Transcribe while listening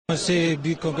I say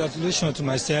big congratulations to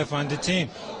myself and the team.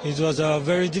 It was a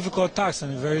very difficult task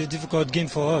and a very difficult game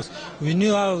for us. We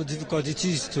knew how difficult it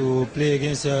is to play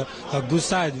against a good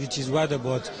side, which is Wilder,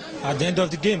 but at the end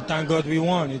of the game, thank God we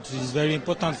won. It is very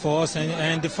important for us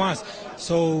and the fans.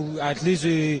 So at least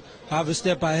we have a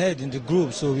step ahead in the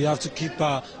group, so we have to keep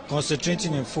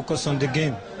concentrating and focus on the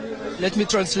game. Let me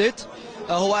translate.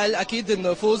 هو قال اكيد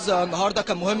ان فوز النهارده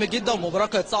كان مهم جدا، والمباراه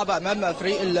كانت صعبه امام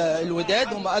فريق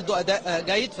الوداد. هم ادوا اداء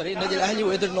جيد فريق النادي الاهلي،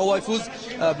 وقدر ان هو يفوز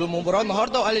بالمباراه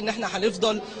النهارده، وقال ان احنا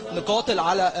هنفضل نقاتل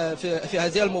على في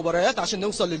هذه المباريات عشان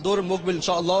نوصل للدور المقبل ان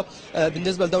شاء الله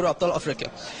بالنسبه لدوري ابطال افريقيا.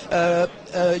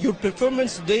 Your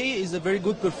performance today is a very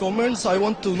good performance. I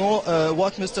want to know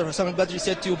what Mr. Hussam al-Badri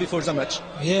said to you before the match.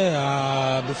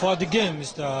 Yeah, before the game,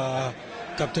 Mr.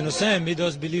 Captain Hussein made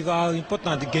us believe how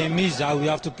important the game is, how we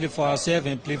have to play for ourselves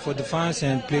and play for the fans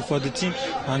and play for the team.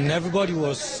 And everybody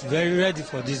was very ready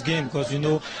for this game because we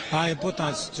know how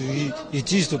important it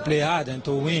is to play hard and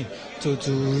to win, to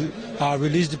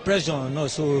release the pressure on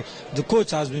us. So the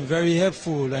coach has been very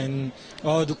helpful and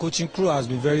all the coaching crew has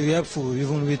been very helpful,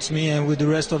 even with me and with the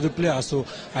rest of the players. So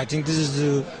I think this is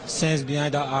the sense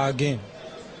behind our game.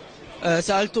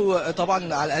 سالته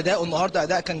طبعا على اداء النهارده،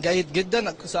 اداء كان جيد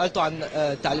جدا. سالته عن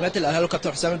تعليمات اللي قالها له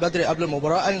كابتن حسام البدري قبل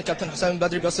المباراه، قال ان كابتن حسام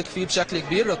البدري بيثق فيه بشكل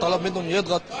كبير، طلب منه انه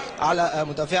يضغط على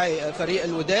مدافعي فريق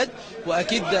الوداد،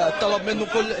 واكيد طلب منه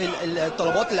كل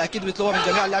الطلبات اللي اكيد بيطلبها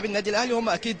من جميع لاعبي النادي الاهلي، هم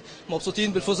اكيد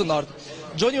مبسوطين بالفوز النهارده.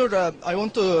 جونيور, I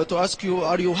want to ask you,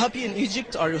 are you happy in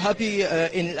Egypt? Are you happy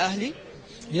in الاهلي?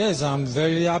 Yes, I'm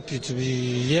very happy to be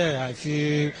here. I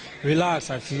feel relaxed.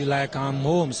 I feel like I'm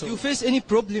home. So Do you face any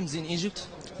problems in Egypt?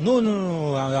 No.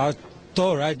 I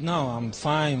thought right now I'm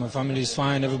fine. My family is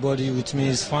fine. Everybody with me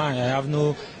is fine. I have no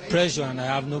pressure and I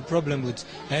have no problem with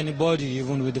anybody,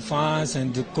 even with the fans and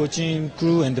the coaching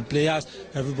crew and the players.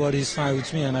 Everybody is fine with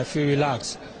me and I feel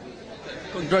relaxed.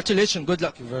 Congratulations. Good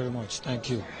luck. Thank you very much. Thank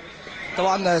you.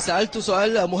 طبعا سالته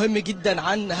سؤال مهم جدا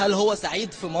عن هل هو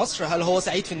سعيد في مصر، هل هو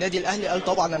سعيد في النادي الاهلي. قال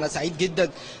طبعا انا سعيد جدا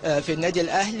في النادي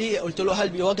الاهلي. قلت له هل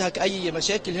بيواجهك اي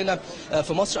مشاكل هنا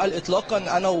في مصر؟ قال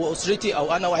اطلاقا، انا واسرتي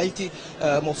او انا وعيلتي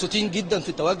مبسوطين جدا في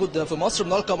التواجد في مصر،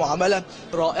 بنلقى معامله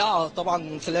رائعه طبعا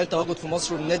من خلال التواجد في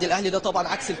مصر والنادي الاهلي. ده طبعا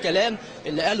عكس الكلام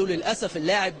اللي قاله للاسف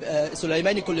اللاعب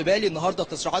سليماني كوليبالي النهارده،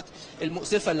 التصريحات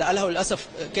المؤسفه اللي قالها، وللاسف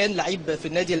كان لعيب في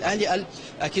النادي الاهلي. قال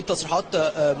اكيد تصريحات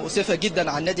مؤسفه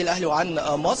جدا عن النادي الاهلي وعن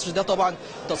مصر. ده طبعا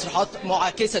تصريحات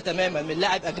معاكسه تماما من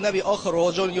لاعب اجنبي اخر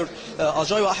وهو جونيور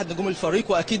اجايي، واحد نجوم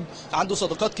الفريق، واكيد عنده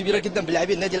صداقات كبيره جدا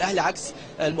بلاعبي النادي الاهلي، عكس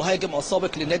المهاجم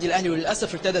السابق للنادي الاهلي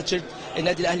وللاسف ارتدى تيشيرت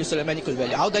النادي الاهلي سليماني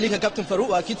كوليبالي. عوده ليك يا كابتن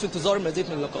فاروق، واكيد في انتظار المزيد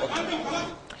من اللقاءات.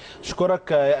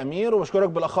 اشكرك يا امير، واشكرك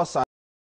بالاخص